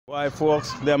Why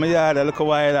folks, them yard a little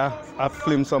while I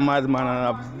film some madman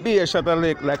and a beer shot a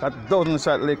lick, like a dozen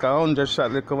shot lick, 100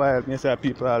 shot lick while you see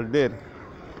people are dead.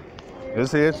 You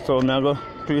see it? So now go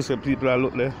appreciate people are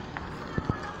look there.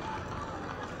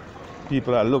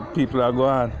 People are look, people are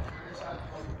going.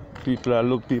 People are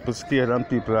look, people scared and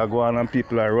people are going and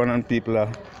people are running, people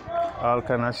are all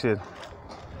kind of shit.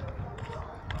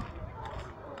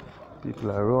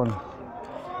 People are running.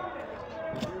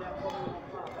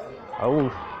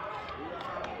 Oh.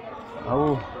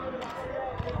 Oh.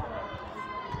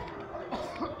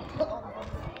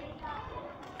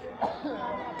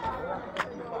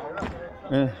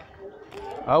 Yeah.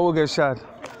 I will get shot.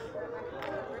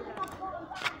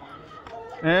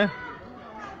 Eh?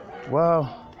 Wow.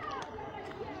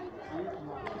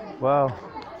 Wow.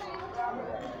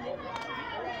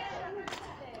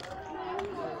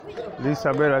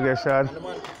 Lisa better get shot.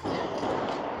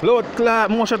 Blood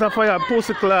clot, more shot of fire,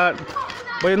 pussy clot.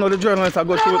 But you know the journalists I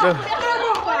go through it.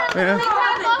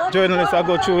 Yeah? Journalists I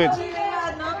go through it.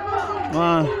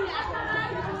 Man.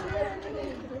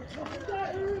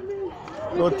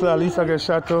 Blood clot, Lisa get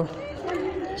shot too.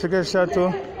 She get shot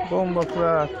too. Bomba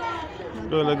clot.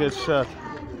 Lola get shot.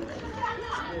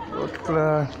 Blood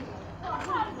clot.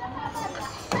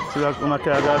 See that when I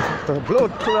carry that?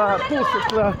 Blood clot, pussy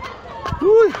clot.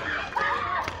 Woo!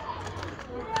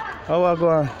 How I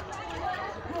go?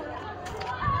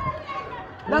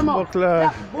 Bomba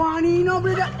clot.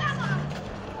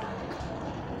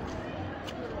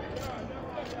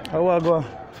 How I go?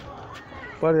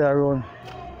 What are you run?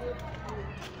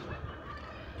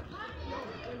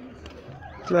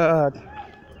 Clot.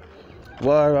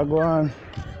 War I go on.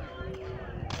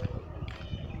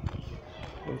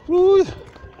 Woo!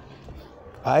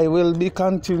 I will be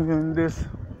continuing this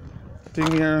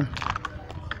thing here.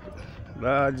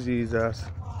 Lord Jesus.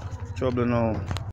 Trouble now.